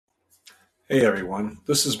Hey everyone,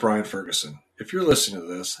 this is Brian Ferguson. If you're listening to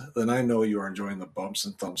this, then I know you are enjoying the Bumps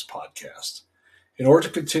and Thumbs podcast. In order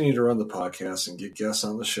to continue to run the podcast and get guests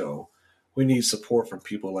on the show, we need support from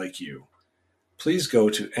people like you. Please go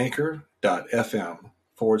to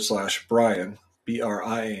anchor.fm/Brian,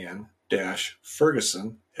 BRIAN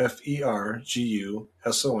Ferguson,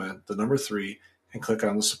 FERGUSON, the number 3, and click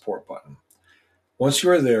on the support button. Once you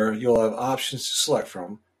are there, you'll have options to select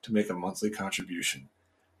from to make a monthly contribution.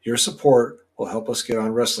 Your support will help us get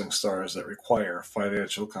on wrestling stars that require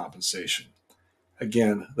financial compensation.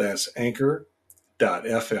 Again, that's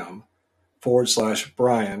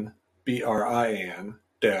anchor.fm/Brian, BRIAN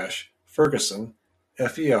Ferguson,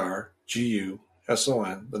 FERGUSON,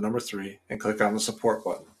 the number 3, and click on the support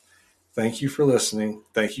button. Thank you for listening.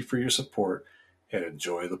 Thank you for your support, and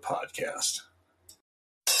enjoy the podcast.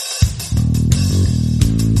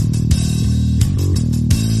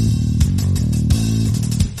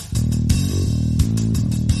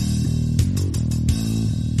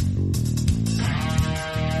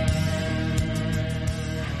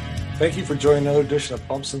 Thank you for joining another edition of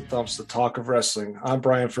Bumps and Thumps, the talk of wrestling. I'm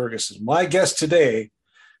Brian Ferguson. My guest today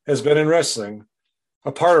has been in wrestling,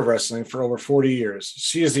 a part of wrestling, for over 40 years.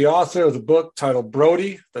 She is the author of the book titled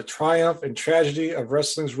Brody, The Triumph and Tragedy of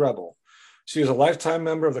Wrestling's Rebel. She is a lifetime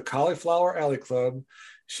member of the Cauliflower Alley Club.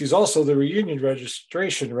 She's also the reunion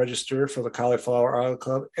registration register for the Cauliflower Alley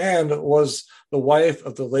Club and was the wife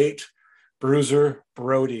of the late Bruiser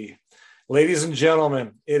Brody. Ladies and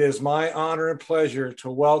gentlemen, it is my honor and pleasure to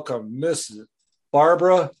welcome Mrs.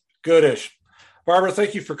 Barbara Goodish. Barbara,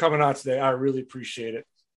 thank you for coming on today. I really appreciate it.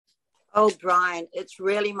 Oh, Brian, it's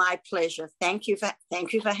really my pleasure. Thank you for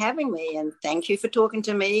having me, and thank you for talking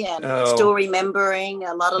to me and still remembering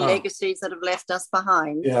a lot of legacies that have left us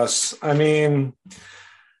behind. Yes, I mean,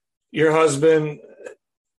 your late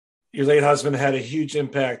husband had a huge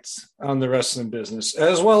impact on the wrestling business,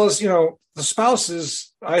 as well as, the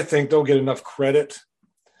spouses, I think, don't get enough credit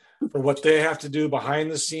for what they have to do behind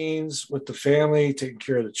the scenes with the family, taking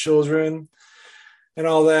care of the children and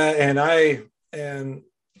all that. And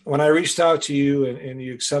when I reached out to you and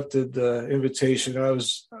you accepted the invitation, I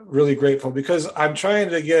was really grateful because I'm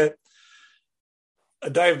trying to get a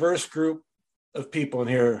diverse group of people in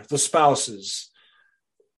here, the spouses,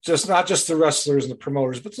 not just the wrestlers and the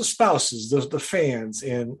promoters, but the spouses, the fans.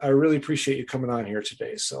 And I really appreciate you coming on here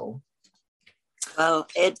today. So, well,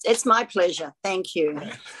 it's my pleasure. Thank you.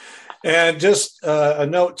 And just a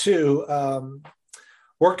note too,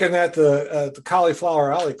 working at the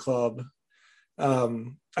Cauliflower Alley Club.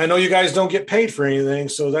 I know you guys don't get paid for anything,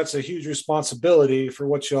 so that's a huge responsibility for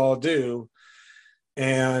what you all do.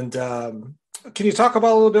 And can you talk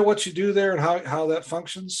about a little bit what you do there and how that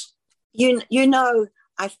functions?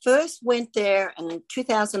 I first went there in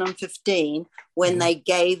 2015 when they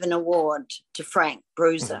gave an award to Frank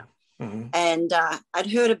Bruiser. Mm-hmm. And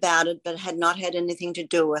I'd heard about it, but had not had anything to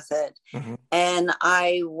do with it. Mm-hmm. And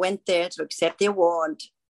I went there to accept the award.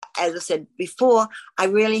 As I said before, I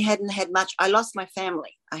really hadn't had much. I lost my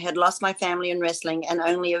family. I had lost my family in wrestling, and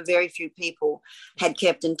only a very few people had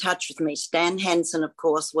kept in touch with me. Stan Hansen, of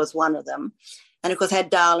course, was one of them. And, of course, had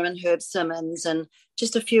Darla and Herb Simmons and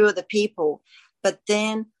just a few of the people. But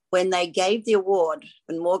then when they gave the award,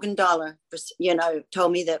 when Morgan Dollar,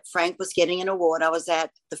 told me that Frank was getting an award, I was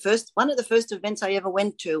at one of the first events I ever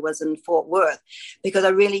went to was in Fort Worth, because I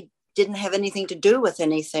really didn't have anything to do with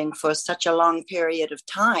anything for such a long period of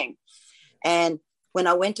time. And when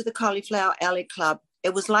I went to the Cauliflower Alley Club,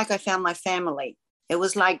 it was like I found my family. It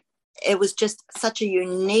was just such a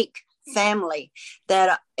unique family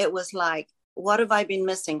that it was like, what have I been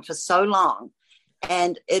missing for so long?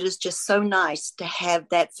 And it is just so nice to have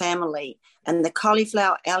that family. And the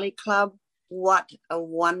Cauliflower Alley Club, what a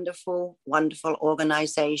wonderful, wonderful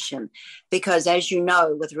organization. Because as you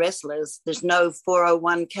know, with wrestlers, there's no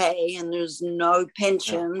 401k and there's no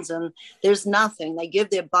pensions and there's nothing. They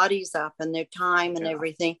give their bodies up and their time and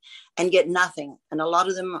everything and get nothing. And a lot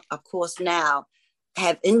of them, of course, now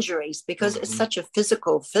have injuries because it's such a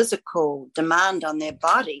physical demand on their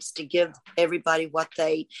bodies to give everybody what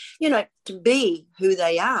they, to be who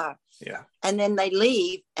they are. Yeah. And then they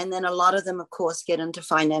leave. And then a lot of them, of course, get into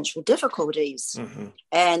financial difficulties. Mm-hmm.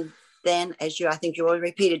 And then, I think you already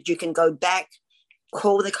repeated, you can go back,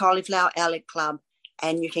 call the Cauliflower Alley Club,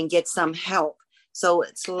 and you can get some help. So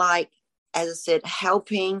it's like, as I said,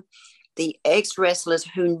 helping the ex-wrestlers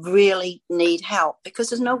who really need help because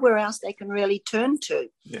there's nowhere else they can really turn to.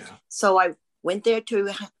 Yeah. So I went there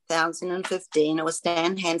 2015. It was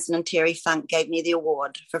Stan Hansen and Terry Funk gave me the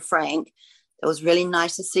award for Frank. It was really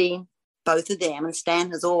nice to see both of them. And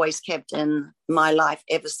Stan has always kept in my life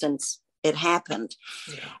ever since it happened.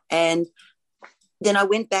 Yeah. And then I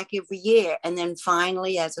went back every year. And then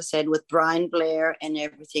finally, as I said, with Brian Blair and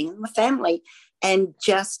everything, my family, and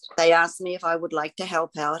just they asked me if I would like to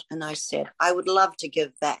help out. And I said, I would love to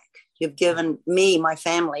give back. You've given me, my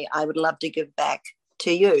family, I would love to give back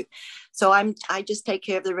to you. So I just take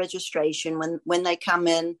care of the registration. When they come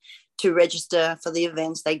in to register for the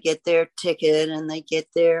events, they get their ticket and they get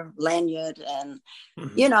their lanyard, and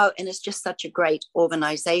and it's just such a great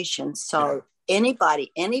organization. So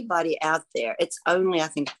anybody out there, it's only, I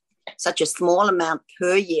think, such a small amount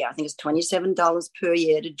per year. I think it's $27 per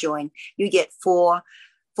year to join. You get four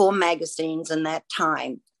magazines in that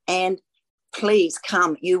time. And please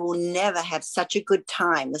come. You will never have such a good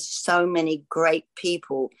time. There's so many great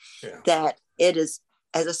people that it is,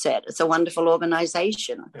 as I said, it's a wonderful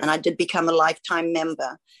organization. And I did become a lifetime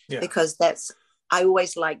member because I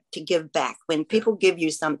always like to give back. When people give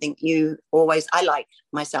you something, I like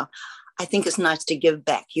myself. I think it's nice to give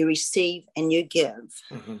back. You receive and you give.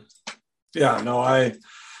 Mm-hmm. Yeah, no, I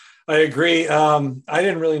agree. I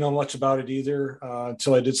didn't really know much about it either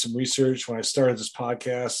until I did some research when I started this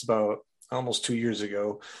podcast about almost 2 years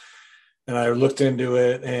ago. And I looked into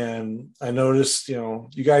it and I noticed, you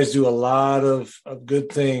guys do a lot of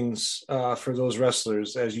good things for those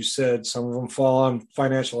wrestlers. As you said, some of them fall on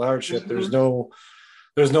financial hardship. Mm-hmm.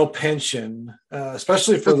 There's no pension,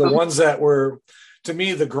 especially for the ones that were, to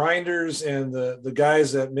me, the grinders and the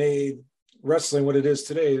guys that made wrestling what it is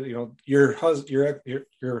today. Your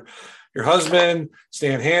husband,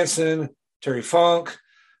 Stan Hansen, Terry Funk,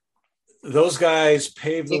 those guys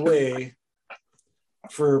paved the way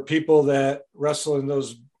for people that wrestle in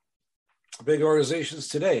those big organizations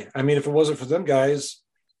today. I mean, if it wasn't for them guys,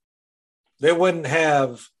 they wouldn't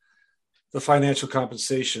have the financial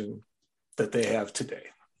compensation that they have today.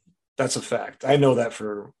 That's a fact. I know that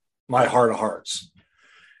for my heart of hearts.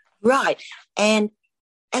 Right. And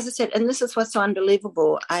as I said, and this is what's so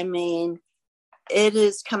unbelievable. I mean, it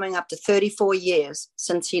is coming up to 34 years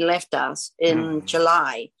since he left us in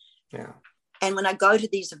July. Yeah. And when I go to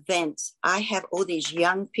these events, I have all these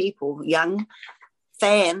young people, young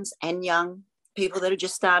fans and young people that are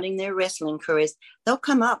just starting their wrestling careers. They'll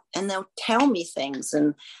come up and they'll tell me things.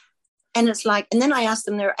 And it's like, and then I ask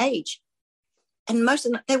them their age. And most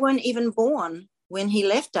of them, they weren't even born when he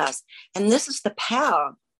left us. And this is the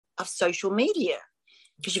power of social media.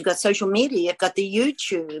 Because you've got social media, you've got the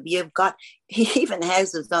YouTube, he even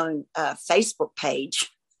has his own Facebook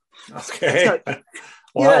page. Okay. So,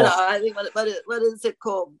 wow. I think what is it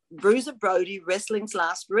called? Bruiser Brody, Wrestling's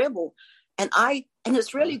Last Rebel. And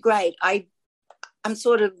it's really great. I'm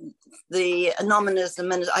sort of the anonymous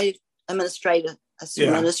administrator,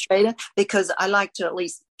 because I like to at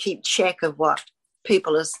least keep check of what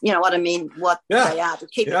people is, what I mean, what they are, to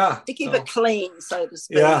keep it clean, so to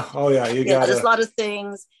speak. Yeah. Oh yeah. You got There's a lot of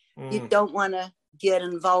things you don't want to get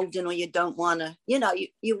involved in, or you don't want to,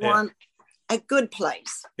 you want a good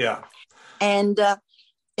place. Yeah. And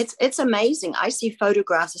it's amazing. I see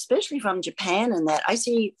photographs, especially from Japan, and that I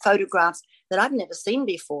see photographs that I've never seen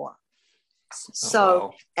before.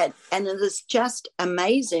 So, and it is just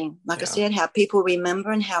amazing. Like I said, how people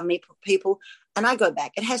remember and how people, and I go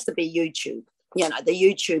back, it has to be YouTube, the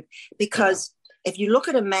YouTube, because if you look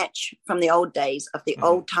at a match from the old days of the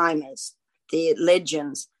old timers, the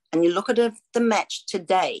legends, and you look at the match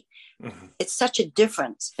today, it's such a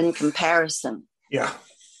difference in comparison. Yeah.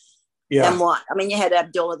 Yeah. And what? I mean, you had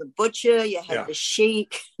Abdullah the Butcher, you had the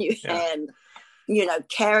Sheik, you had,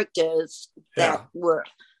 characters that were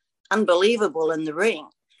unbelievable in the ring.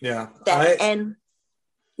 Yeah.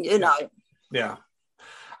 Yeah.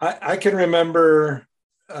 I can remember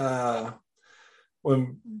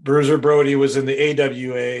when Bruiser Brody was in the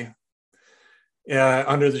AWA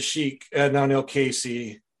under the Sheik, Adnan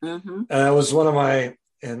Casey. That was one of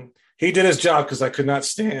and he did his job because I could not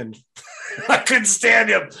stand. I couldn't stand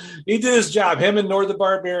him. He did his job. Him and Nor the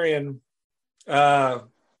Barbarian,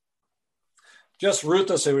 just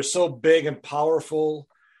ruthless. They were so big and powerful,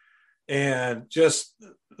 and just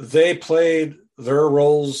they played their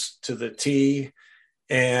roles to the T.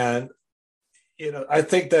 And I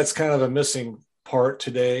think that's kind of a missing part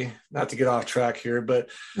today. Not to get off track here, but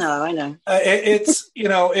no, I know it's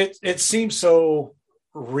it seems so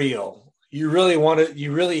real. You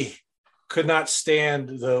really could not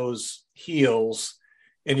stand those heels,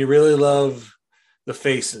 and you really love the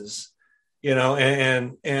faces,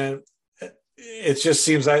 and it just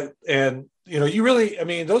seems like, and you really, I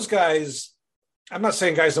mean, those guys, I'm not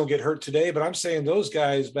saying guys don't get hurt today, but I'm saying those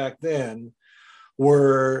guys back then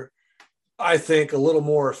were, I think, a little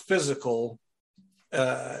more physical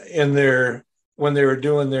when they were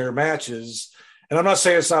doing their matches. And I'm not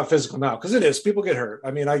saying it's not physical now, because it is. People get hurt.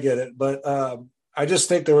 I mean, I get it, but I just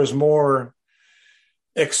think there was more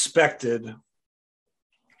expected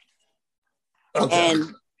of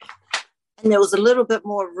them. And there was a little bit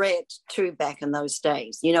more red too back in those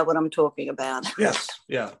days. You know what I'm talking about? Yes.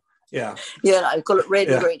 Yeah. Yeah. Yeah, I call it red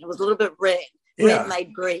and green. It was a little bit red. Red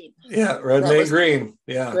made green. Yeah, red made green.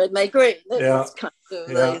 Yeah. Red made green. That yeah. was kind of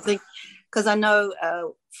the thing. Because I know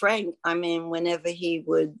Frank, I mean, whenever he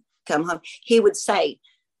would come home, he would say,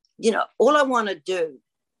 you know, all I want to do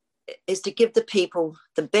is to give the people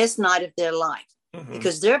the best night of their life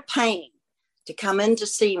because they're paying to come in to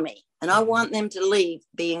see me. And I want them to leave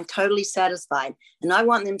being totally satisfied. And I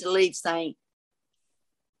want them to leave saying,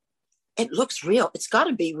 it looks real. It's got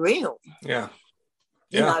to be real. Yeah.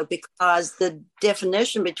 You know, because the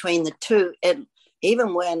definition between the two, and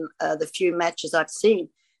even when the few matches I've seen,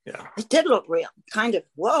 it did look real. Kind of,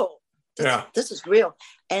 whoa, this is real.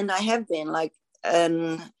 And I have been like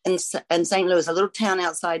in St. Louis, a little town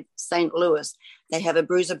outside St. Louis, they have a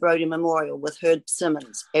Bruiser Brody Memorial with Herb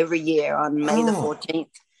Simmons every year on May the 14th.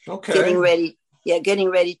 Okay. Getting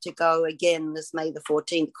ready to go again this May the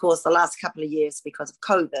 14th. Of course, the last couple of years, because of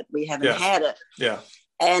COVID, we haven't had it. Yeah.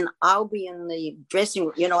 And I'll be in the dressing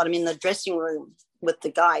room, you know what I mean, the dressing room with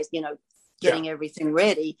the guys, you know, getting everything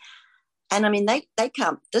ready. And I mean, they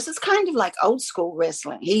come. This is kind of like old school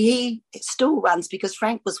wrestling. He still runs because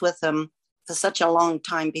Frank was with him for such a long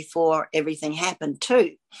time before everything happened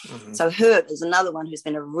too. So Herb is another one who's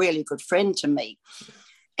been a really good friend to me.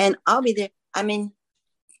 And I'll be there. I mean,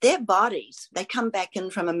 their bodies, they come back in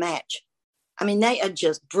from a match. I mean, they are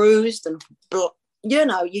just bruised and, you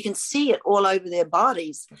know, you can see it all over their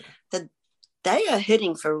bodies that they are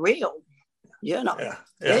hitting for real, you know. Yeah,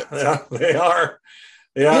 they are.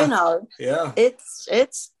 Yeah. You know, yeah.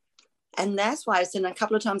 It's, and that's why I said a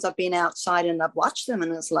couple of times I've been outside and I've watched them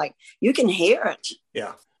and it's like, you can hear it.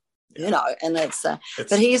 Yeah. You know, and it's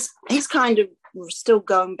but he's kind of still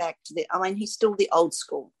going back to he's still the old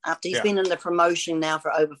school after he's been in the promotion now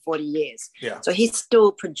for over 40 years. Yeah. So he's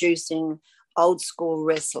still producing old school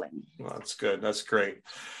wrestling. Well, that's good. That's great.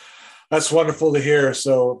 That's wonderful to hear.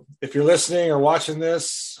 So if you're listening or watching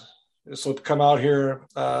this will come out here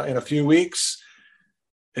in a few weeks.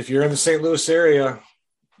 If you're in the St. Louis area,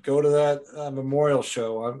 go to that memorial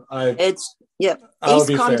show. East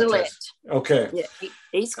Condolet. Okay. Yeah,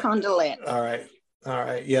 East Condolet. All right.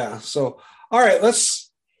 Yeah. So, all right,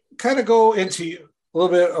 let's kind of go into a little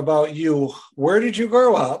bit about you. Where did you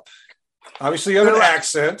grow up? Obviously, you have an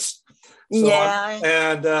accent. So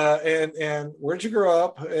and where'd you grow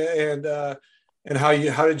up? And how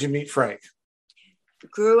did you meet Frank?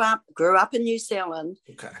 Grew up in New Zealand.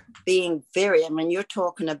 Okay. Being very, I mean, you're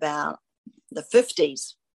talking about the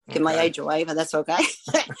 50s. Give my age away, but that's okay.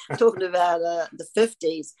 Talking about the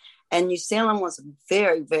 50s. And New Zealand was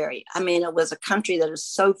very, very, I mean, it was a country that is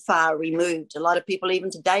so far removed. A lot of people, even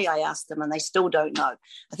today, I ask them and they still don't know.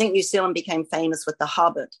 I think New Zealand became famous with The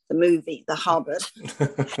Hobbit, the movie, The Hobbit,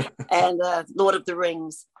 and Lord of the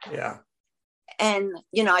Rings. Yeah. And,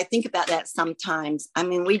 you know, I think about that sometimes. I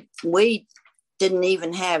mean, we didn't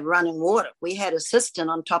even have running water. We had a cistern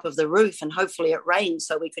on top of the roof and hopefully it rained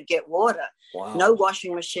so we could get water. Wow. No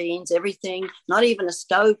washing machines, everything, not even a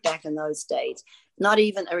stove back in those days, not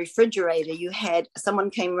even a refrigerator. You had someone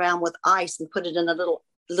came around with ice and put it in a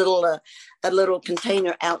little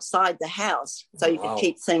container outside the house so you could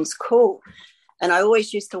keep things cool. And I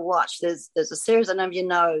always used to watch. There's a series, I don't know if you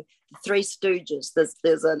know, The Three Stooges.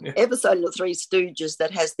 There's an episode of The Three Stooges that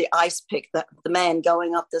has the ice pick, the man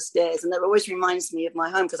going up the stairs. And that always reminds me of my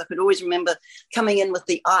home because I could always remember coming in with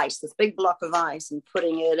the ice, this big block of ice and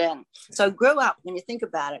putting it in. So grew up, when you think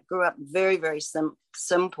about it, grew up very, very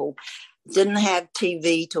simple. Didn't have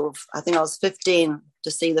TV till I think I was 15 to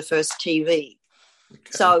see the first TV. Okay.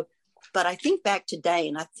 So, but I think back today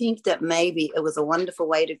and I think that maybe it was a wonderful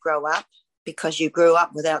way to grow up. Because you grew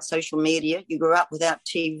up without social media, you grew up without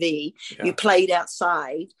TV, you played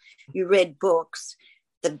outside, you read books.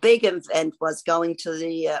 The big event was going to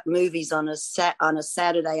the movies on a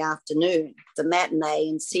Saturday afternoon, the matinee,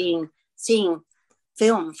 and seeing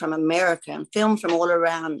film from America and film from all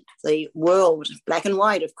around the world, black and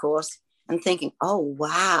white, of course, and thinking, oh,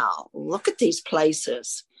 wow, look at these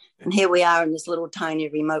places. And here we are in this little tiny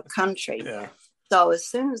remote country. Yeah. So as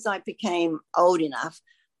soon as I became old enough,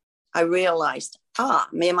 I realized,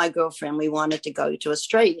 me and my girlfriend, we wanted to go to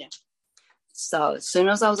Australia. So as soon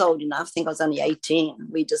as I was old enough, I think I was only 18,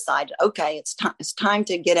 we decided, okay, it's time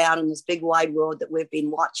to get out in this big wide world that we've been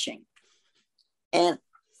watching. And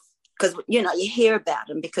because, you know, you hear about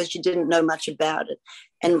them because you didn't know much about it.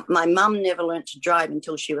 And my mum never learned to drive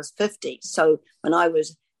until she was 50. So when I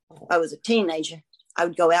was a teenager, I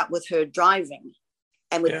would go out with her driving.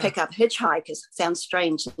 and would pick up hitchhikers. Sounds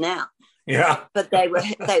strange now. Yeah. But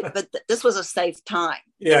this was a safe time.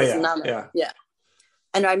 Yeah.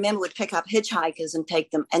 And I remember we'd pick up hitchhikers and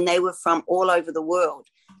take them, and they were from all over the world.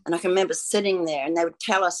 And I can remember sitting there, and they would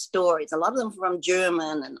tell us stories. A lot of them from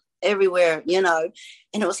German and everywhere, you know.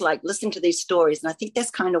 And it was like listening to these stories. And I think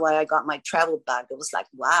that's kind of why I got my travel bug. It was like,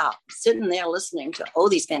 wow, sitting there listening to all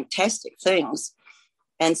these fantastic things.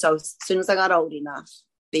 And so as soon as I got old enough,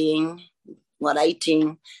 being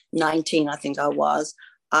 18, 19, I think I was,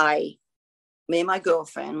 me and my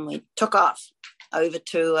girlfriend, we took off over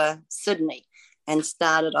to Sydney and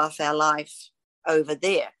started off our life over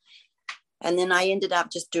there. And then I ended up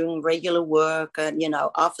just doing regular work, you know,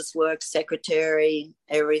 office work, secretary,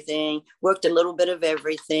 everything. Worked a little bit of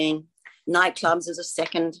everything. Nightclubs as a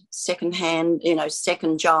second hand, you know,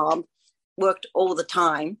 second job. Worked all the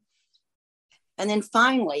time. And then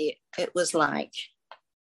finally, it was like,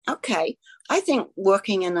 okay, I think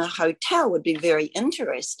working in a hotel would be very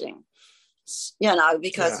interesting, you know,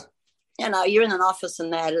 because, you know, you're in an office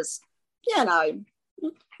and that is, you know,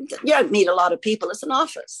 you don't meet a lot of people. It's an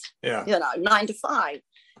office, you know, 9 to 5.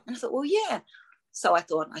 And I thought, well, yeah. So I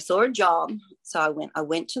thought, I saw a job. So I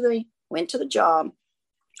went to the job.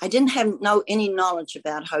 I didn't have any knowledge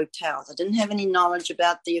about hotels. I didn't have any knowledge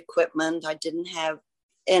about the equipment. I didn't have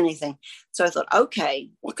anything. So I thought, okay,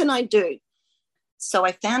 what can I do? So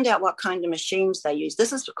I found out what kind of machines they use.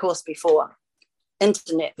 This is, of course, before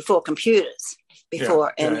internet, before computers,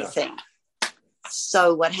 before anything.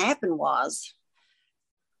 So what happened was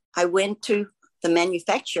I went to the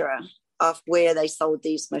manufacturer of where they sold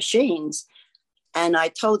these machines, and I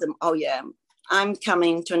told them, oh, yeah, I'm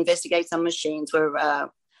coming to investigate some machines. We're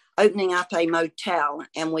opening up a motel,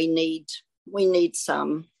 and we need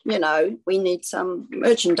some, you know, we need some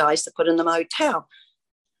merchandise to put in the motel.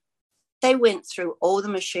 They went through all the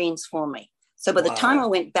machines for me. So by the time I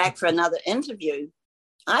went back for another interview,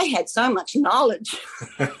 I had so much knowledge.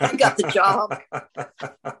 I got the job.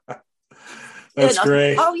 That's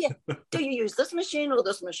great. Oh, yeah. Do you use this machine or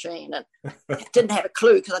this machine? And I didn't have a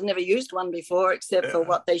clue because I'd never used one before except for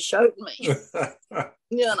what they showed me.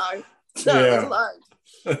 You know. So it was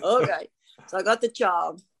like, okay. So I got the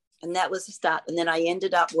job, and that was the start. And then I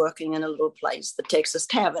ended up working in a little place, the Texas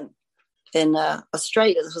Tavern in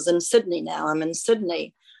Australia. This was in Sydney now. I'm in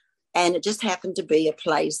Sydney. And it just happened to be a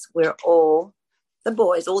place where all the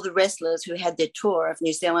boys, all the wrestlers who had their tour of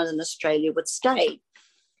New Zealand and Australia would stay.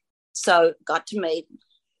 So got to meet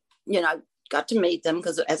them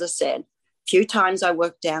because, as I said, a few times I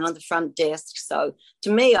worked down on the front desk. So to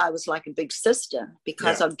me, I was like a big sister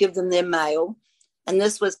because I'd give them their mail. And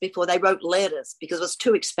this was before they wrote letters because it was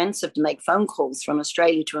too expensive to make phone calls from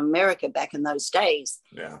Australia to America back in those days.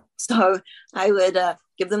 Yeah. So I would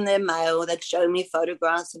give them their mail. They'd show me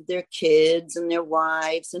photographs of their kids and their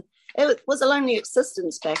wives. And it was a lonely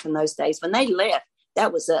existence back in those days. When they left,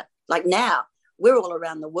 that was it. Like now, we're all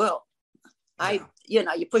around the world. You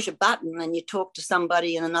push a button and you talk to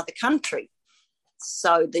somebody in another country.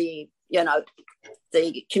 So the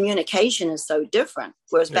communication is so different.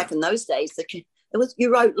 Whereas back in those days,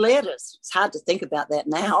 you wrote letters. It's hard to think about that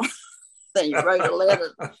now. Then you wrote a letter.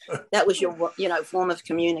 That was your, form of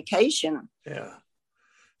communication. Yeah.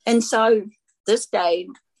 And so this day,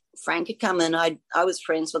 Frank had come in. I was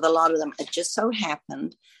friends with a lot of them. It just so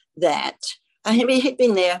happened that he'd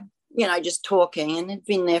been there, just talking, and had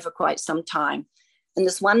been there for quite some time. And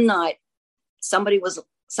this one night, somebody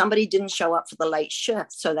didn't show up for the late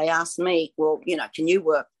shift. So they asked me, well, can you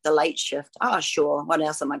work the late shift? Oh, sure. What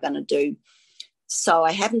else am I going to do? So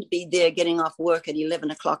I happened to be there getting off work at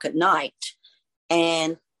 11 o'clock at night.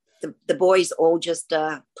 And the boys all just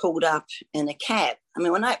pulled up in a cab. I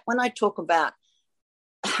mean, when I talk about,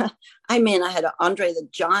 I had Andre the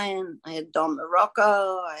Giant, I had Don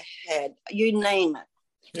Morocco, I had, you name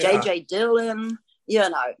it. JJ Dillon,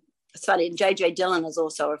 it's funny. JJ Dillon is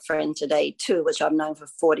also a friend today too, which I've known for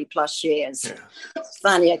 40 plus years. Yeah. It's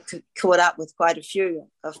funny, I caught up with quite a few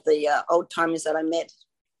of the old timers that I met,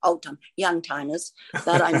 young timers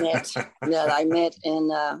that I met,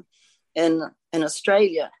 in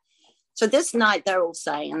Australia. So this night they're all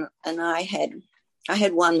saying, and I had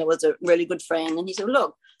one that was a really good friend, and he said,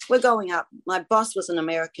 look, we're going up. My boss was an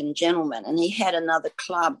American gentleman, and he had another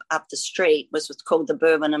club up the street, which was called the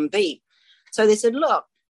Bourbon and Bee. So they said, look,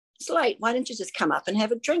 it's late. Why don't you just come up and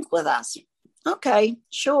have a drink with us? Okay,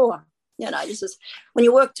 sure. This is when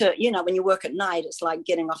you work when you work at night, it's like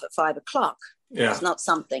getting off at 5 o'clock. Yeah. It's not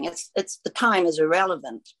something. It's the time is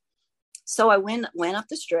irrelevant. So I went up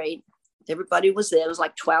the street. Everybody was there. There was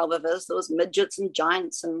like 12 of us. There was midgets and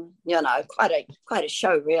giants, and quite a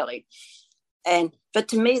show really. But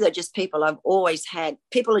to me, they're just people I've always had.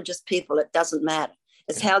 People are just people. It doesn't matter.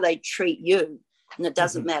 It's how they treat you. And it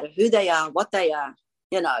doesn't matter who they are, what they are,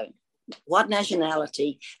 what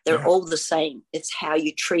nationality. They're all the same. It's how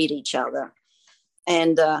you treat each other.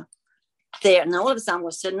 And and all of a sudden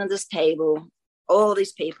we're sitting at this table, all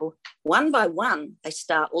these people, one by one, they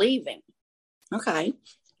start leaving. Okay,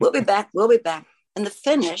 we'll be back. And the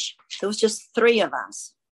finish, there was just 3 of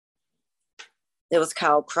us. There was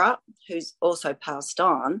Carl Krupp, who's also passed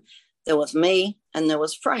on. There was me, and there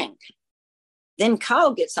was Frank. Then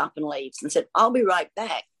Carl gets up and leaves and said, I'll be right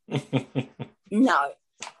back. No,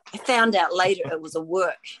 I found out later it was a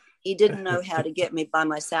work. He didn't know how to get me by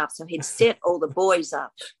myself. So he'd set all the boys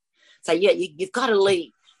up. Say, you've got to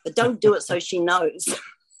leave, but don't do it so she knows.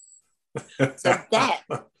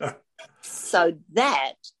 So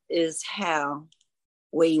that is how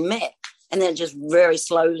we met. And then just very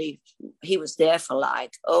slowly, he was there for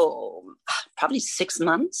probably 6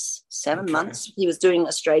 months, 7 months. He was doing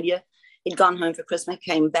Australia. He'd gone home for Christmas,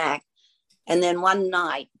 came back. And then one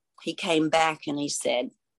night he came back and he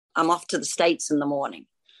said, I'm off to the States in the morning.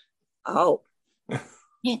 Oh,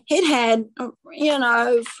 it had,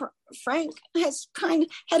 Frank has kind of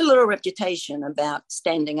had a little reputation about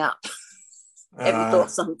standing up. Ever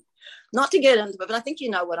thought something? Not to get into it, but I think you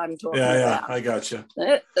know what I'm talking about. Yeah, I got you.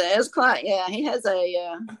 There's quite, he has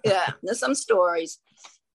there's some stories.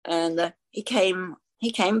 And he came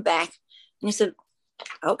back and he said,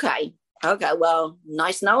 okay, well,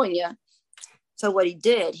 nice knowing you. So what he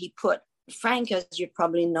did, he put, Frank, as you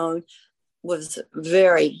probably know, was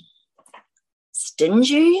very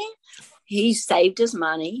stingy. He saved his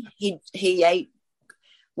money. He ate,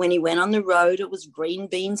 when he went on the road, it was green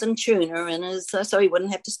beans and tuna, and so he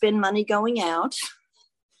wouldn't have to spend money going out.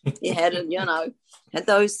 He had, had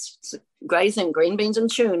those green beans and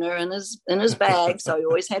tuna in his bag, so he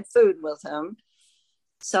always had food with him.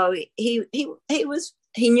 So he knew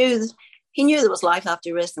there was life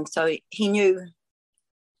after wrestling, so he knew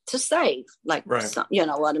to save, you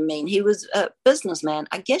know what I mean. He was a businessman,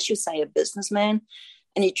 I guess you say a businessman,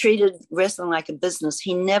 and he treated wrestling like a business.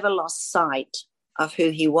 He never lost sight of who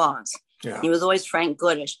he was. Yeah. He was always Frank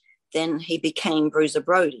Goodish. Then he became Bruiser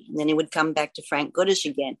Brody, and then he would come back to Frank Goodish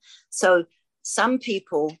again. So some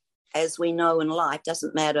people, as we know in life,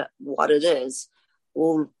 doesn't matter what it is,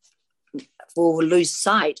 will lose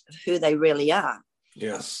sight of who they really are.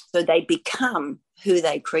 Yes. So they become who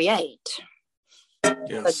they create.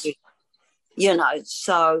 Yes.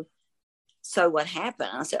 So what happened?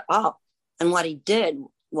 I said, and what he did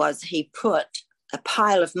was he put a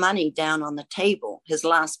pile of money down on the table, his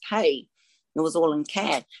last pay. It was all in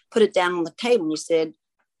cash. Put it down on the table, and he said,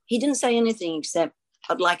 he didn't say anything except,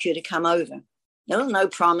 I'd like you to come over. There was no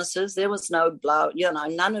promises. There was no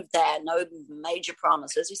none of that, no major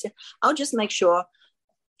promises. He said, I'll just make sure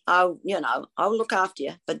I'll look after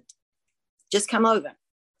you, but just come over.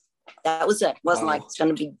 That was it. It wasn't like it's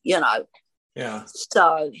going to be, Yeah.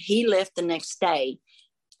 So he left the next day,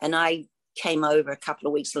 and I came over a couple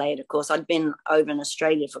of weeks later. Of course, I'd been over in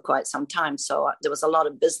Australia for quite some time, so there was a lot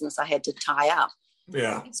of business I had to tie up.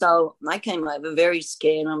 Yeah. So I came over very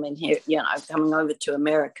scared. I'm in here, coming over to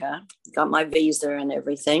America, got my visa and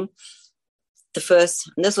everything. And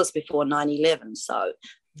this was before 9/11. So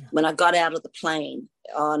when I got out of the plane,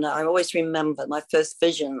 and I always remember my first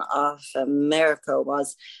vision of America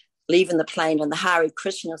was leaving the plane, and the Hare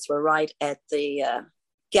Krishnas were right at the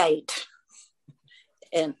gate.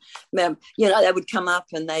 And, they would come up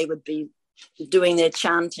and they would be doing their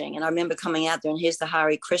chanting. And I remember coming out there, and here's the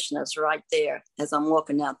Hare Krishnas right there as I'm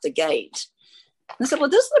walking out the gate. And I said, well,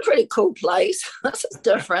 this is a pretty cool place. This is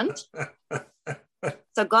different.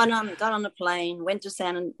 So got on the plane, went to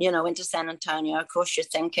San Antonio. Of course, you're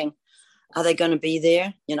thinking, are they going to be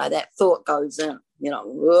there? That thought goes in,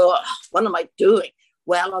 what am I doing?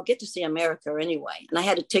 Well, I'll get to see America anyway. And I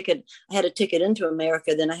had a ticket into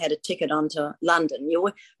America. Then I had a ticket onto London.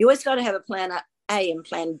 You always got to have a plan A and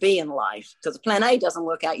plan B in life, because plan A doesn't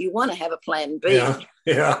work out. You want to have a plan B.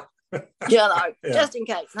 Yeah. Just in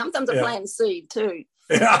case. Sometimes a plan C too.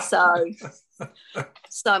 Yeah. So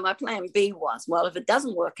my plan B was, well, if it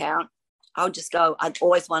doesn't work out, I'll just go. I'd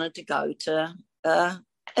always wanted to go to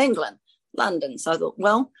England, London. So I thought,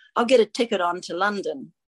 well, I'll get a ticket on to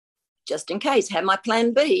London just in case, have my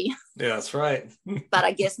plan B. Yeah, that's right. But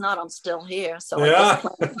I guess not. I'm still here. So I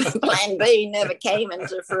guess plan B never came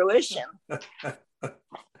into fruition. But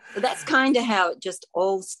that's kind of how it just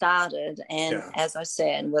all started. And as I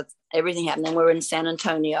said, with everything happening, we're in San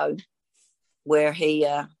Antonio, where he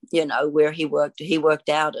worked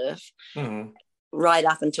out of right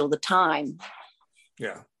up until the time.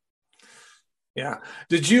 Yeah. Yeah.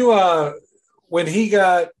 Did you, when he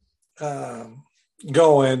got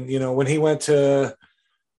going, when he went to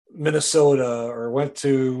Minnesota or went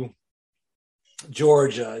to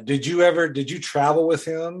Georgia, did you travel with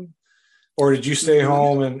him, or did you stay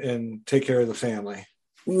home and take care of the family?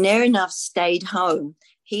 Near enough stayed home.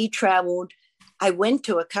 He traveled. I went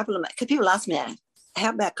to a couple of, because people ask me,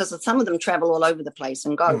 how about, because some of them travel all over the place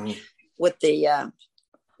and go with the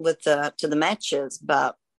to the matches,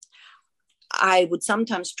 but I would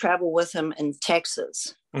sometimes travel with him in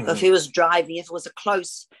Texas. If he was driving, if it was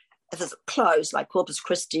close, like Corpus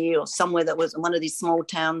Christi or somewhere that was one of these small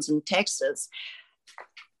towns in Texas,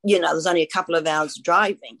 there's only a couple of hours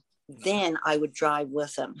driving, then I would drive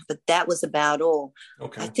with him. But that was about all.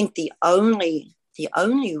 Okay. I think the only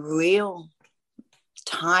real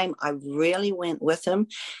time I really went with him,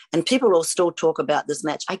 and people will still talk about this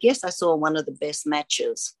match, I guess I saw one of the best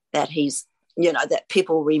matches that he's, that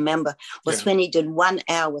people remember, was when he did 1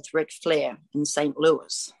 hour with Ric Flair in St.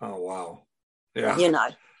 Louis. Oh, wow. Yeah.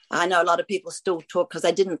 I know a lot of people still talk, because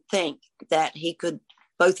I didn't think that he could,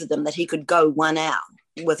 both of them, that he could go 1 hour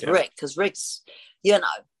with Rick, because Rick's,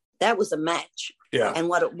 that was a match. Yeah. And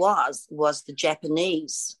what it was the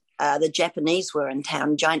Japanese. The Japanese were in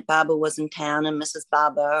town. Giant Baba was in town, and Mrs.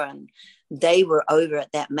 Baba, and they were over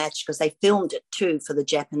at that match because they filmed it too for the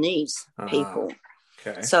Japanese people.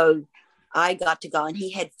 Okay. So I got to go, and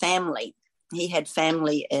he had family. He had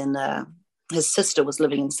family in, his sister was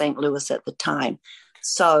living in St. Louis at the time.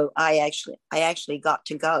 So I actually got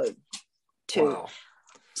to go to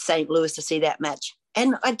St. Louis to see that match.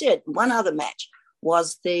 And I did. One other match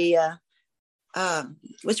was the,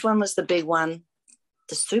 which one was the big one?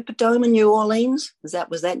 The Superdome in New Orleans? Was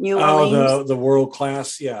that New Orleans? Oh, the world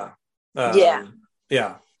class. Yeah. Yeah.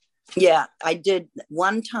 Yeah. I did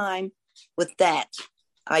one time with that.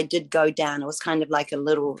 I did go down. It was kind of like a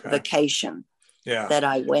little vacation that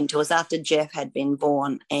I went to. It was after Jeff had been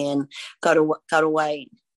born, and got away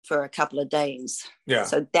for a couple of days. Yeah.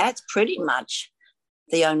 So that's pretty much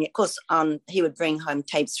the only, of course, he would bring home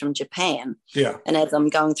tapes from Japan. Yeah. And as I'm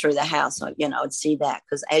going through the house, I'd see that,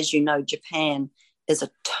 because as you know, Japan is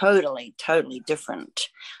a totally, totally different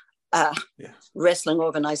wrestling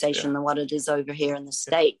organization than what it is over here in the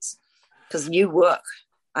States. Because you work.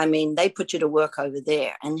 I mean, they put you to work over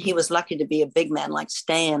there. And he was lucky to be a big man like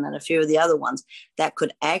Stan and a few of the other ones that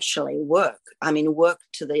could actually work. I mean, work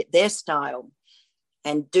to their style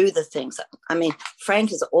and do the things. I mean,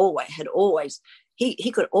 Frank had always,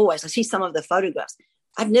 he could always, I see some of the photographs.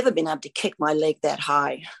 I've never been able to kick my leg that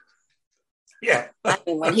high. Yeah. I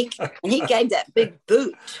mean, when he gave that big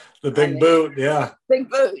boot. The big boot, yeah. Big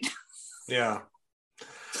boot. Yeah.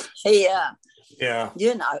 Yeah. Yeah.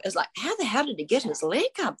 It's like, how the hell did he get his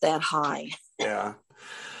leg up that high? Yeah.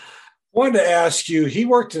 Wanted to ask you, he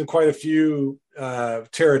worked in quite a few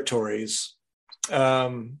territories.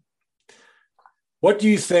 What do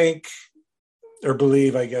you think, or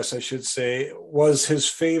believe, I guess I should say, was his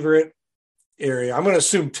favorite area? I'm going to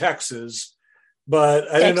assume Texas, but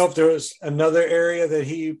I didn't know if there was another area that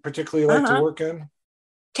he particularly liked to work in.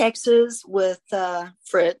 Texas with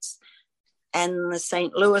Fritz, and the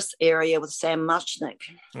St. Louis area with Sam Muchnick.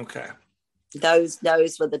 Okay. Those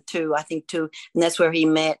were the two, and that's where he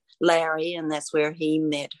met Larry, and that's where he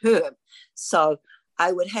met Herb. So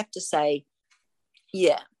I would have to say,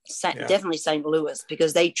 definitely St. Louis,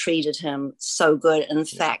 because they treated him so good. In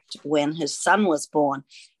fact, when his son was born,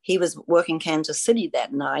 he was working Kansas City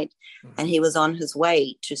that night, and he was on his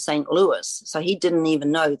way to St. Louis. So he didn't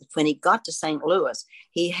even know that when he got to St. Louis,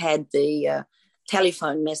 he had the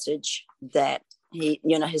telephone message that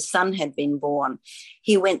his son had been born.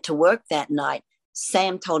 He went to work that night.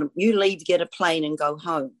 Sam told him, "You leave, get a plane, and go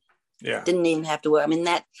home." Yeah. Didn't even have to work. I mean,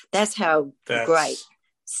 that's how great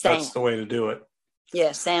Sam. That's the way to do it.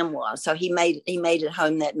 Yeah, Sam was. So he made it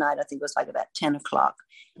home that night. I think it was like about 10 o'clock.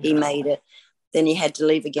 He made it. Then he had to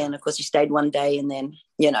leave again. Of course, he stayed one day, and then,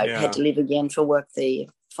 had to leave again for work the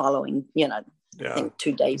following, I think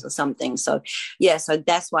 2 days or something. So, so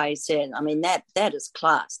that's why I said, I mean, that is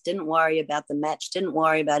class. Didn't worry about the match. Didn't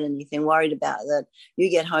worry about anything. Worried about that you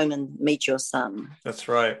get home and meet your son. That's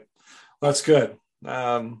right. That's good.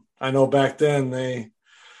 I know back then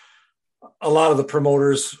a lot of the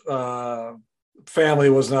promoters, family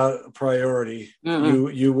was not a priority.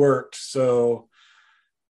 Mm-hmm. You worked, so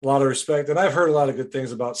a lot of respect. And I've heard a lot of good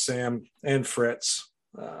things about Sam and Fritz,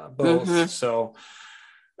 both. Mm-hmm. So,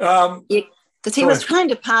 because he was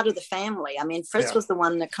kind of part of the family. I mean, Fritz was the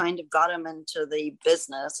one that kind of got him into the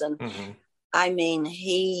business. And I mean,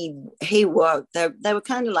 he worked. They were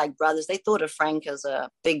kind of like brothers. They thought of Frank as a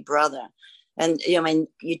big brother. And, I mean,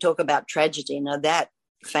 you talk about tragedy. That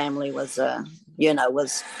family was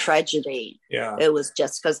was tragedy. Yeah. It was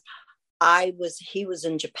just because he was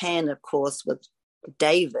in Japan, of course, with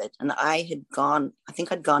David, and I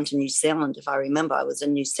think I'd gone to New Zealand. If I remember, I was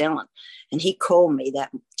in New Zealand, and he called me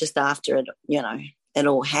that just after it, it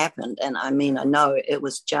all happened. And I mean, I know it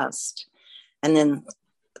was just, and then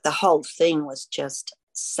the whole thing was just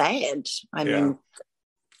sad. I mean,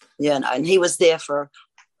 and he was there for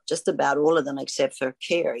just about all of them except for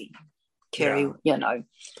Carrie,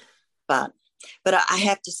 but I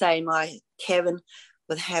have to say, my Kevin,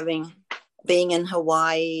 with being in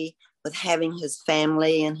Hawaii, with having his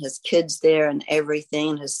family and his kids there and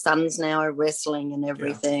everything, his sons now are wrestling and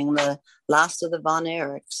everything, the last of the Von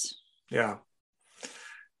Erichs. Yeah.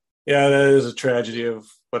 Yeah, that is a tragedy of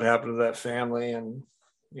what happened to that family. And,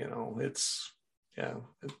 it's, I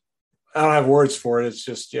don't have words for it. It's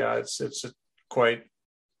just, it's quite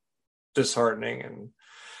disheartening. And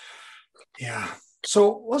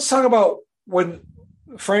so let's talk about when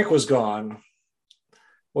Frank was gone,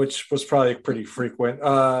 which was probably pretty frequent.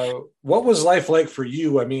 What was life like for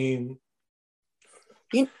you? I mean,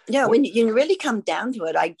 when you really come down to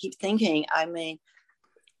it, I keep thinking, I mean,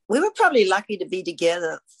 we were probably lucky to be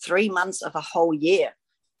together 3 months of a whole year,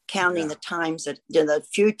 counting the times that, the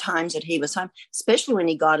few times that he was home, especially when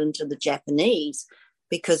he got into the Japanese,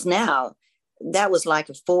 because now that was like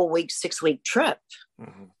a 4-week, 6-week trip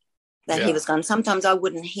that he was gone. Sometimes I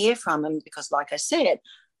wouldn't hear from him because, like I said,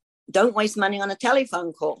 don't waste money on a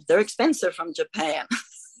telephone call. They're expensive from Japan.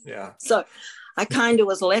 Yeah. So I kind of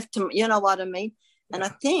was left to, you know what I mean? And I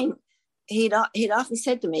think he'd often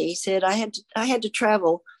said to me, he said, I had to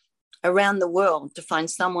travel around the world to find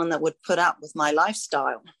someone that would put up with my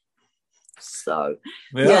lifestyle. So,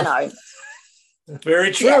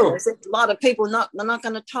 very true. There's a lot of people they're not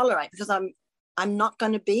going to tolerate, because I'm not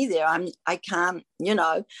going to be there. I can't,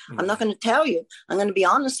 I'm not going to tell you. I'm going to be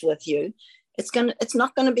honest with you. It's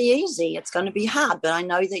not going to be easy. It's going to be hard, but I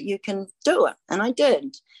know that you can do it. And I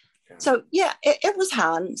did. Yeah. So it was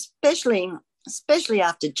hard, especially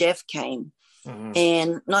after Jeff came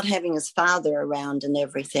and not having his father around and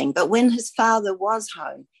everything. But when his father was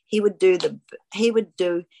home, he would do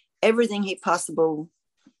everything he possible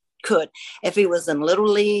could. If he was in Little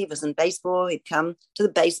League, was in baseball, he'd come to the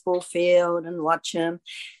baseball field and watch him.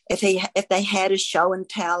 If they had a show and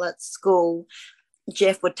tell at school,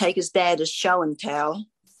 Jeff would take his dad to show and tell.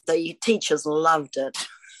 The teachers loved it.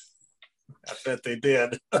 I bet they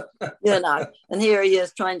did. And here he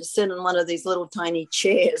is trying to sit in one of these little tiny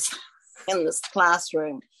chairs in this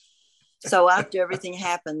classroom. So after everything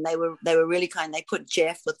happened, they were really kind. They put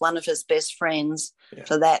Jeff with one of his best friends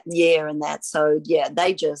for that year and that. So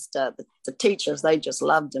they just the teachers, they just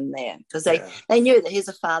loved him there, because they knew that he's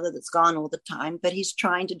a father that's gone all the time, but he's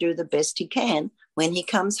trying to do the best he can when he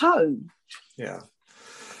comes home.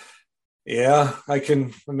 Yeah, I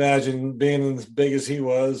can imagine being as big as he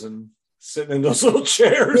was and sitting in those little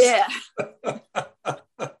chairs. Yeah.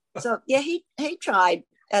 So he tried,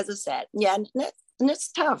 as I said. Yeah, and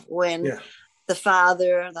it's tough when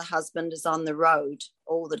the husband is on the road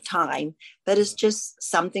all the time, but it's just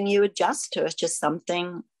something you adjust to. It's just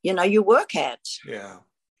something, you work at.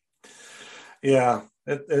 Yeah,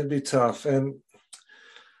 it'd be tough. And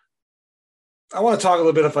I want to talk a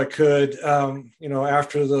little bit, if I could,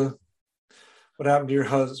 after what happened to your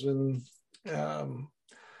husband.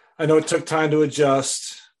 I know it took time to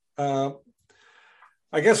adjust. I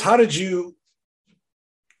guess, how did you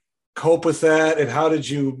cope with that, and how did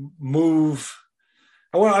you move?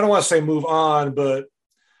 I don't want to say move on, but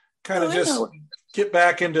kind of just get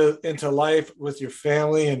back into life with your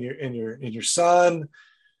family and your son.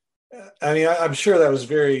 I mean, I'm sure that was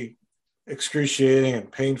very excruciating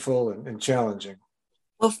and painful and challenging.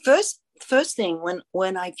 Well, first thing,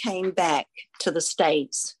 when I came back to the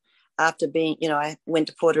States after being, I went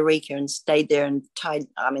to Puerto Rico and stayed there and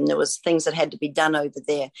there was things that had to be done over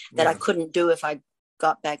there that I couldn't do if I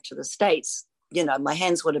got back to the States. My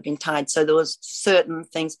hands would have been tied. So there was certain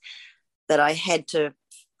things that I had to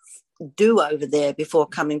do over there before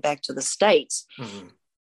coming back to the States,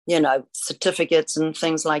 certificates and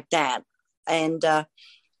things like that. And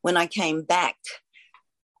when I came back,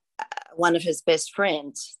 one of his best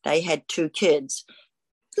friends, they had 2 kids,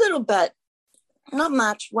 little bit, not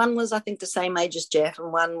much. One was, I think, the same age as Jeff,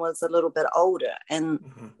 and one was a little bit older. And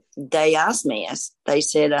they asked me, they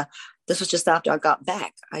said, this was just after I got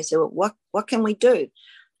back. I said, well, what can we do?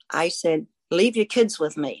 I said, leave your kids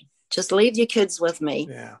with me. Just leave your kids with me.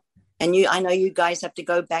 Yeah. And I know you guys have to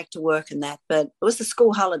go back to work and that, but it was the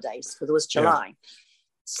school holidays because it was July. Yeah.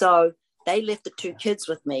 So they left the 2 kids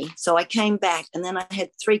with me. So I came back, and then I had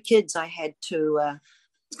 3 kids I had to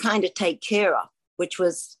kind of take care of, which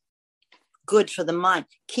was good for the mind.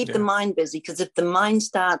 Keep the mind busy, because if the mind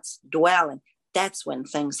starts dwelling, that's when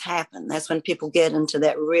things happen. That's when people get into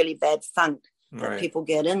that really bad funk that people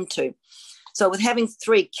get into. So with having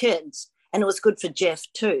 3 kids, and it was good for Jeff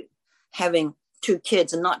too, having 2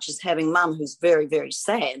 kids and not just having mum who's very, very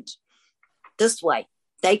sad. This way,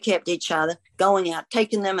 they kept each other going out,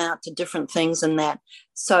 taking them out to different things and that.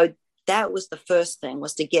 So that was the first thing,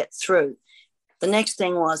 was to get through. The next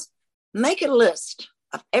thing was make a list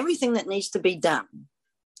of everything that needs to be done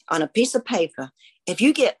on a piece of paper. If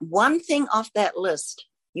you get one thing off that list,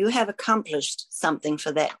 you have accomplished something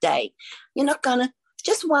for that day. You're not going to,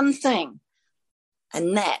 just one thing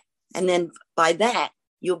and that. And then by that,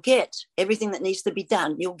 you'll get everything that needs to be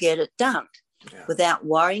done. You'll get it done without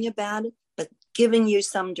worrying about it, but giving you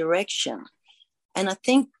some direction. And I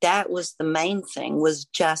think that was the main thing, was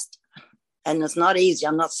just, and it's not easy.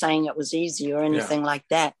 I'm not saying it was easy or anything like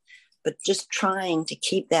that, but just trying to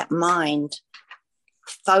keep that mind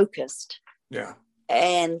focused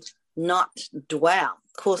and not dwell.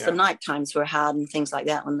 Of course, the night times were hard and things like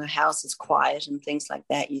that when the house is quiet and things like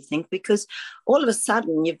that, you think, because all of a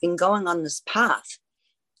sudden you've been going on this path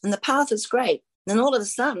and the path is great. Then all of a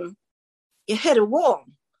sudden you hit a wall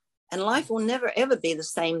and life will never, ever be the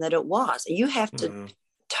same that it was. You have to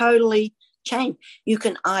totally change. You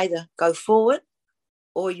can either go forward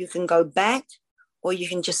or you can go back or you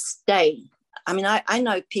can just stay. I mean, I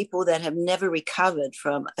know people that have never recovered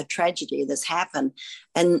from a tragedy that's happened,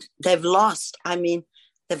 and they've lost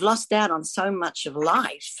out on so much of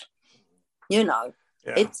life. You know,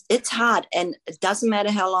 it's hard, and it doesn't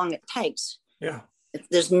matter how long it takes. Yeah.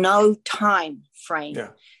 There's no time frame. Yeah.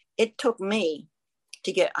 It took me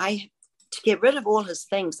to get rid of all his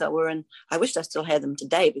things that were in. I wish I still had them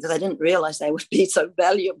today, because I didn't realize they would be so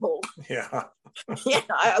valuable. Yeah.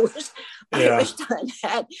 I wish I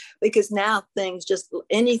had, because now things, just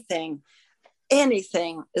anything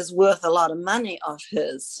is worth a lot of money of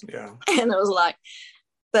his. Yeah. And it was like,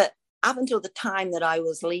 but up until the time that I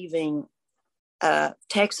was leaving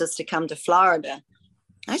Texas to come to Florida,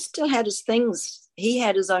 I still had his things. He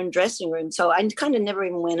had his own dressing room. So I kind of never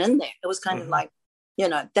even went in there. It was kind of like,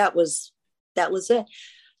 that was it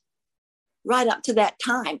right up to that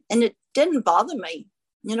time. And it didn't bother me.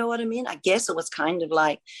 You know what I mean? I guess it was kind of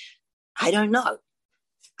like, I don't know.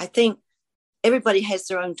 I think everybody has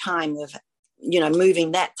their own time of,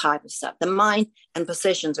 moving that type of stuff. The mind and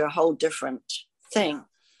possessions are a whole different thing.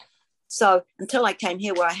 So until I came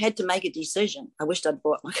here where I had to make a decision, I wished I'd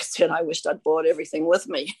brought everything with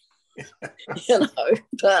me,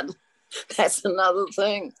 but that's another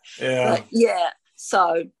thing. Yeah.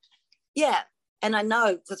 So, and I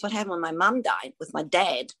know, because what happened when my mum died with my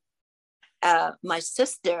dad, my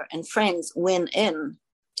sister and friends went in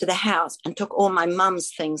to the house and took all my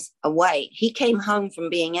mum's things away. He came home from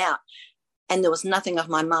being out and there was nothing of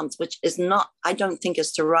my mum's, which is not, I don't think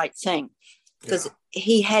it's the right thing, because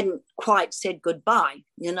he hadn't quite said goodbye,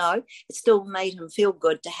 It still made him feel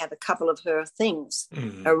good to have a couple of her things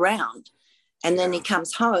around. And then he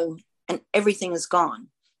comes home and everything is gone.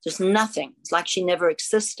 There's nothing. It's like she never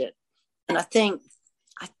existed. And I think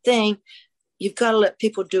you've got to let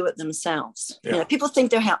people do it themselves. Yeah. People think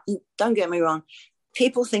they're helping. Don't get me wrong.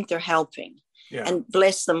 People think they're helping, and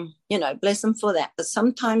bless them for that. But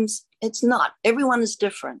sometimes it's not. Everyone is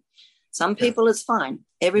different. Some people it's fine.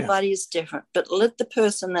 Everybody is different. But let the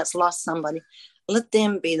person that's lost somebody, let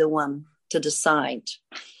them be the one to decide.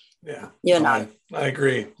 Yeah. I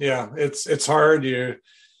agree. Yeah. It's hard.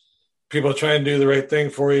 People try and do the right thing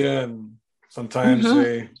for you, and sometimes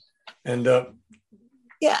they end up.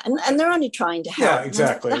 Yeah, and they're only trying to help. Yeah,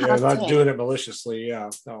 exactly. They're not doing it maliciously.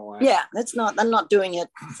 Yeah. No, that's not. I'm not doing it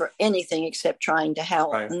for anything except trying to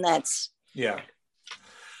help, and that's. Yeah.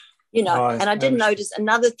 And I did notice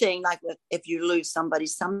another thing, like if you lose somebody,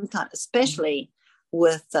 sometimes, especially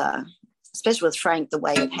with Frank, the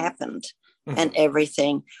way it happened and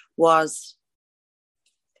everything, was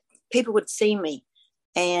people would see me,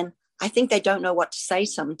 and I think they don't know what to say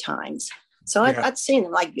sometimes. So I'd seen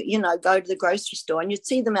them, like, go to the grocery store and you'd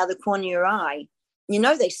see them out of the corner of your eye.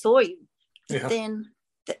 They saw you. But then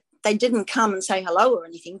they didn't come and say hello or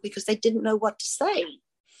anything because they didn't know what to say.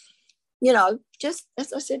 Just,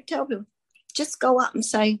 as I said, tell them, just go up and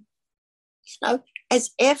say, as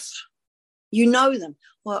if you know them.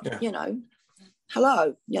 Well,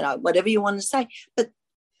 hello, whatever you want to say. But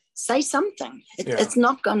say something. It's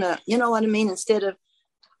not going to, you know what I mean, instead of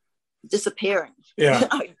disappearing. Yeah.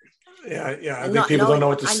 Yeah. I think people don't know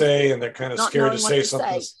what to say, and they're kind of scared to say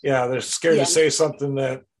something. Yeah, they're scared to say something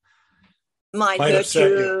that might hurt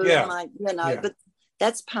you. Yeah. But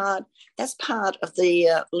that's part of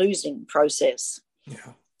the losing process.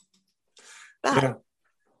 Yeah. But, Yeah.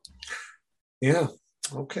 Yeah.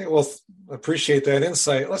 Okay. Well, appreciate that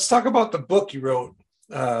insight. Let's talk about the book you wrote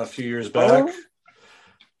a few years back. Oh,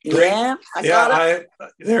 Great. yeah, I got it.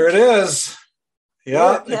 There it is.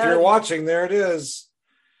 Yeah. Look, If you're watching, there it is.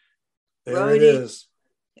 There it Brody. is.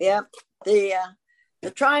 Yep.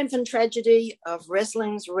 The Triumph and Tragedy of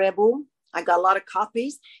Wrestling's Rebel. I got a lot of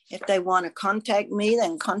copies. If they want to contact me,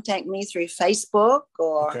 then contact me through Facebook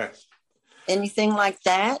or anything like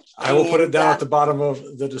that. I will put it down at the bottom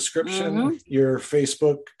of the description, your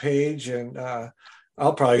Facebook page, and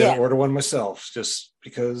I'll probably going to order one myself just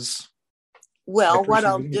because. Well, what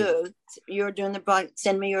I'll do, you're doing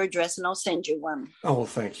send me your address and I'll send you one. Oh, well,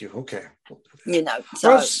 thank you. Okay. You know,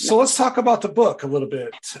 so let's talk about the book a little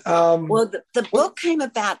bit. Well, the book came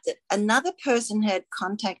about that another person had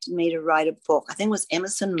contacted me to write a book. I think it was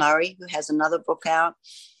Emerson Murray, who has another book out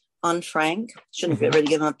on Frank. Shouldn't really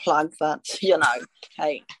give him a plug, but you know,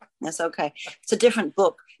 hey, that's okay. It's a different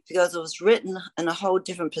book because it was written in a whole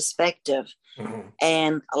different perspective.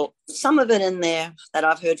 And some of it in there that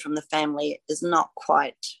I've heard from the family is not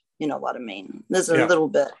quite, you know what I mean. There's a little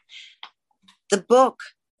bit. The book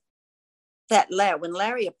that when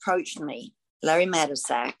Larry approached me, Larry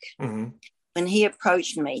Matisak, when he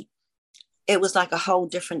approached me, it was like a whole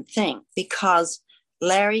different thing because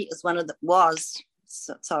Larry is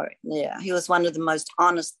he was one of the most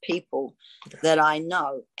honest people that I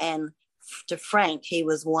know. And to Frank, he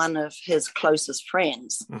was one of his closest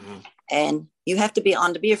friends. And you have to be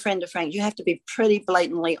to be a friend of Frank, you have to be pretty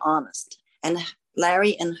blatantly honest. And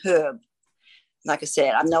Larry and Herb, like I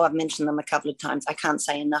said, I know I've mentioned them a couple of times. I can't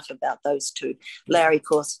say enough about those two. Larry, of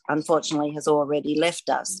course, unfortunately, has already left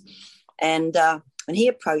us. And when he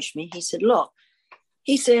approached me, he said, look,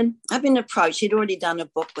 he said, I've been approached. He'd already done a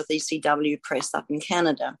book with ECW Press up in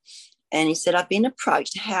Canada. And he said, I've been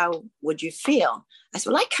approached. How would you feel? I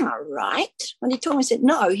said, well, I can't write. When he told me, he said,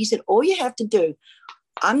 no. He said, all you have to do,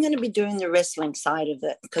 I'm going to be doing the wrestling side of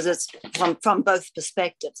it because it's from both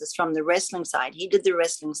perspectives. It's from the wrestling side. He did the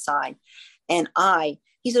wrestling side. And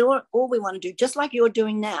he said, all we want to do, just like you're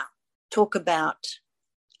doing now, talk about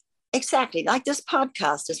exactly like this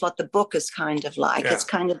podcast is what the book is kind of like. It's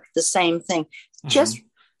kind of the same thing.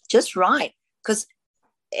 Just write. Because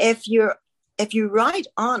if you write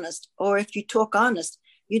honest or if you talk honest,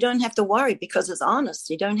 you don't have to worry because it's honest.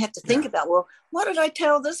 You don't have to think about, well, what did I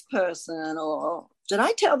tell this person? Or did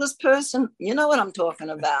I tell this person? You know what I'm talking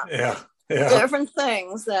about. Different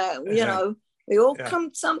things that, you know, we all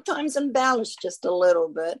come sometimes embellish just a little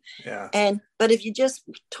bit. But if you just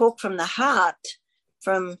talk from the heart,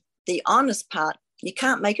 from the honest part, you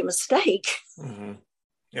can't make a mistake.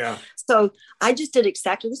 So I just did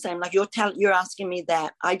exactly the same. Like you're asking me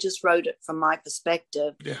that. I just wrote it from my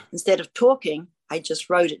perspective. Instead of talking, I just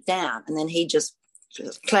wrote it down. And then he just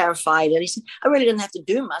clarified it. He said, I really didn't have to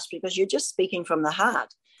do much because you're just speaking from the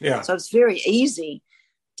heart. So it's very easy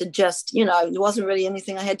to just, you know, there wasn't really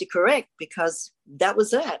anything I had to correct because that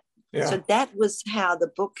was it. So that was how the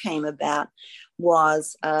book came about,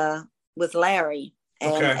 was with Larry.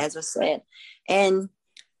 And as I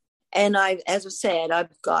said,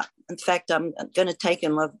 I've got, in fact, I'm going to take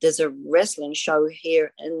him. There's a wrestling show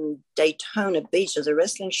here in Daytona Beach. There's a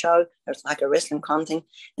wrestling show. It's like a wrestling con thing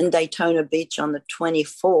in Daytona Beach on the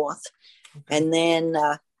 24th. And then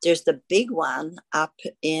there's the big one up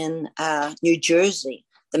in New Jersey,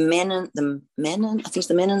 the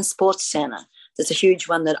Men in Sports Center. There's a huge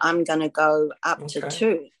one that I'm going to go up to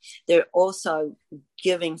too. They're also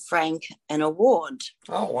giving Frank an award.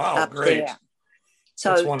 Oh, wow. Up Great. there.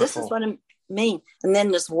 So this is what I mean. And then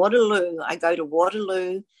there's Waterloo. I go to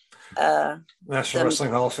Waterloo. National Wrestling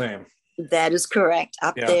Hall of Fame. That is correct.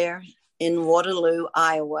 Up there in Waterloo,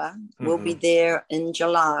 Iowa. We'll be there in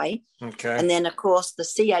July. And then, of course, the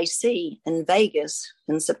CAC in Vegas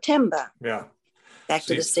in September. Back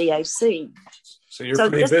to the CAC. So you're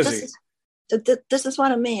pretty busy. This is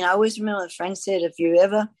what I mean. I always remember Frank said, if you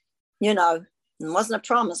ever, you know, it wasn't a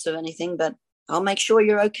promise of anything, but I'll make sure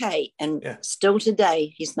you're okay. And still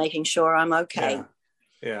today, he's making sure I'm okay.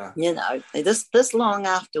 You know, this long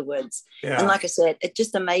afterwards. And like I said, it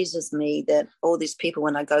just amazes me that all these people,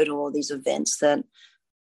 when I go to all these events, that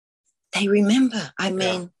they remember. I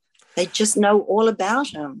mean, they just know all about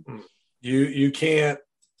him. You can't,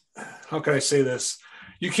 how can I say this?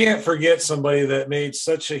 You can't forget somebody that made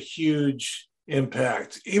such a huge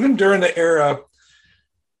impact, even during the era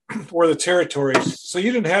where the territories. So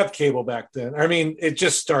you didn't have cable back then. I mean, it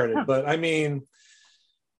just started, but I mean,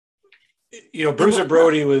 you know, Bruiser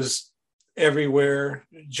Brody was everywhere.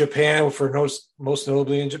 Japan, for most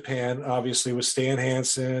notably in Japan, obviously with Stan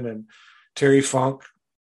Hansen and Terry Funk.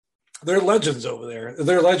 they're legends over there.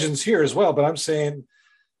 They're legends here as well. But I'm saying,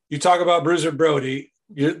 you talk about Bruiser Brody,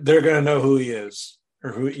 they're going to know who he is,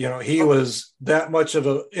 or who, he was that much of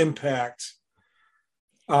an impact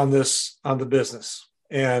on the business.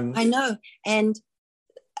 And I know. And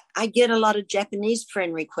I get a lot of Japanese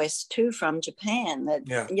friend requests too from Japan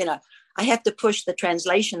that, I have to push the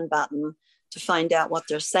translation button to find out what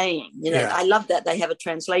they're saying. I love that they have a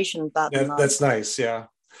translation button. That's nice. Yeah.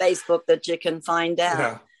 Facebook that you can find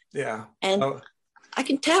out. Yeah. And I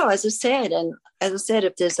can tell, as I said,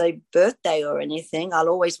 if there's a birthday or anything, I'll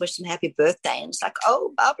always wish them happy birthday. And it's like,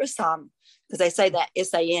 oh, Barbara-san, because they say that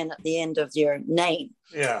S-A-N at the end of your name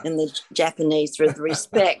in the Japanese with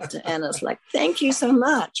respect. And it's like, thank you so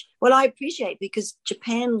much. Well, I appreciate, because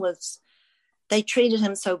Japan they treated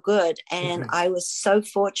him so good. And I was so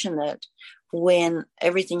fortunate when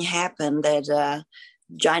everything happened that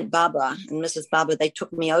Giant Baba and Mrs. Baba, they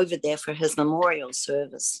took me over there for his memorial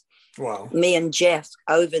service. Wow. Me and Jeff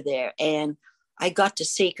over there. And I got to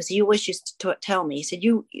see, because he always used to tell me, he said,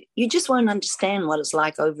 you just won't understand what it's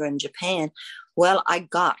like over in Japan. Well,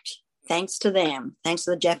 thanks to them, thanks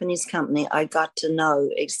to the Japanese company, I got to know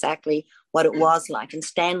exactly what it was like. And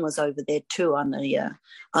Stan was over there too on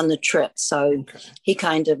the trip. So he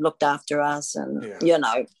kind of looked after us and,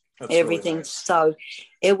 That's everything. Really nice. So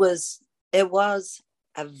it was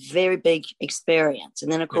a very big experience.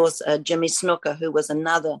 And then, of course, Jimmy Snooker, who was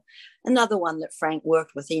another one that Frank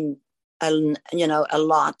worked with him, a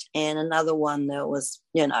lot. And another one that was,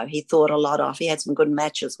 he thought a lot of. He had some good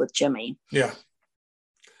matches with Jimmy. Yeah.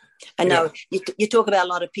 I know you talk about a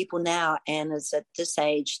lot of people now, and it's at this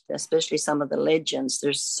age, especially some of the legends,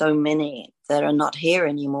 there's so many that are not here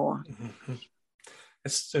anymore. Mm-hmm.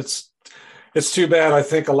 It's too bad. I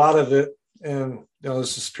think a lot of it, and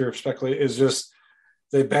this is pure speculation, is just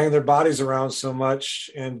they banged their bodies around so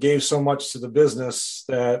much and gave so much to the business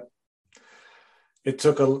that it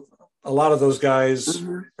took a lot of those guys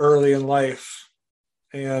early in life.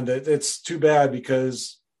 And it's too bad,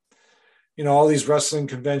 because all these wrestling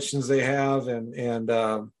conventions they have, and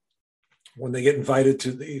when they get invited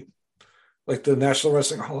to the National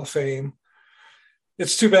Wrestling Hall of Fame,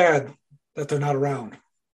 it's too bad that they're not around.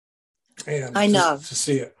 And I know to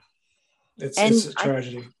see it, it's a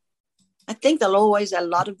tragedy. I think a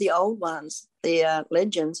lot of the old ones, the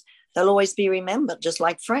legends, they'll always be remembered, just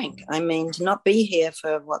like Frank. I mean, to not be here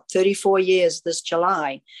for 34 years this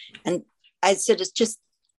July. And I said,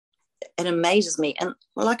 it amazes me. And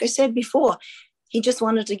like I said before, he just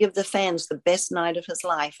wanted to give the fans the best night of his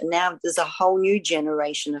life. And now there's a whole new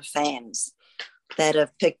generation of fans that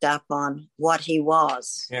have picked up on what he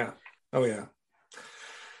was. Yeah. Oh, yeah.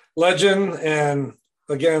 Legend. And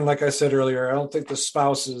again, like I said earlier, I don't think the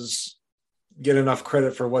spouses get enough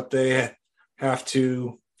credit for what they have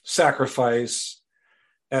to sacrifice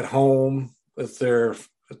at home with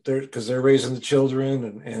because they're raising the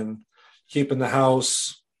children and keeping the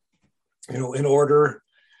house in order.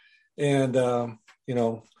 And I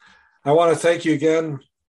want to thank you again,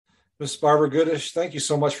 Miss Barbara Goodish. Thank you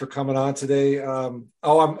so much for coming on today. I'm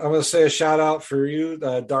going to say a shout out for you,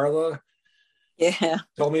 Darla. Yeah,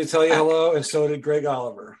 told me to tell you hello, and so did Greg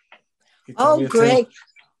Oliver. Greg,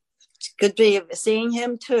 good to be seeing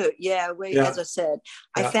him too. As I said,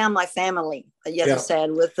 I found my family. As I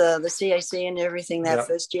said, with the CAC and everything that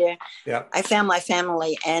first year. Yeah, I found my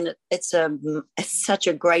family, and it's such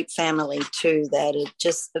a great family too, that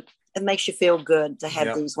it makes you feel good to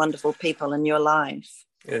have these wonderful people in your life.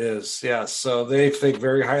 It is, yes. So they think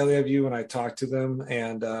very highly of you when I talk to them.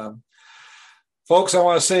 And folks, I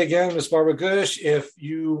want to say again, Miss Barbara Goodish, if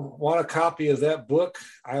you want a copy of that book,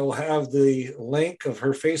 I will have the link of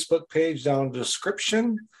her Facebook page down in the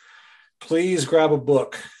description. Please grab a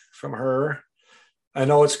book from her. I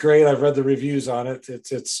know it's great. I've read the reviews on it.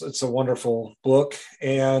 It's a wonderful book.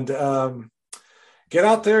 And get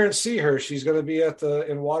out there and see her. She's going to be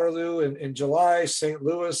in Waterloo in July, St.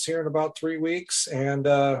 Louis here in about 3 weeks. And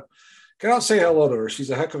get out and say hello to her. She's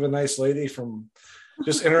a heck of a nice lady from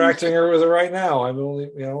just interacting with her right now. I'm only,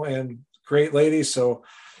 and great lady. So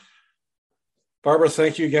Barbara,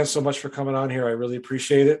 thank you again so much for coming on here. I really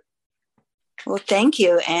appreciate it. Well, thank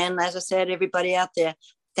you. And as I said, everybody out there,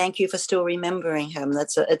 thank you for still remembering him.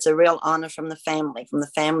 It's a real honor from the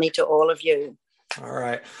family to all of you. All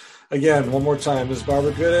right. Again, one more time, Ms.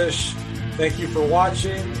 Barbara Goodish, thank you for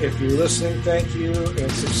watching. If you're listening, thank you,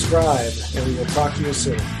 and subscribe, and we will talk to you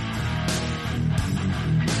soon.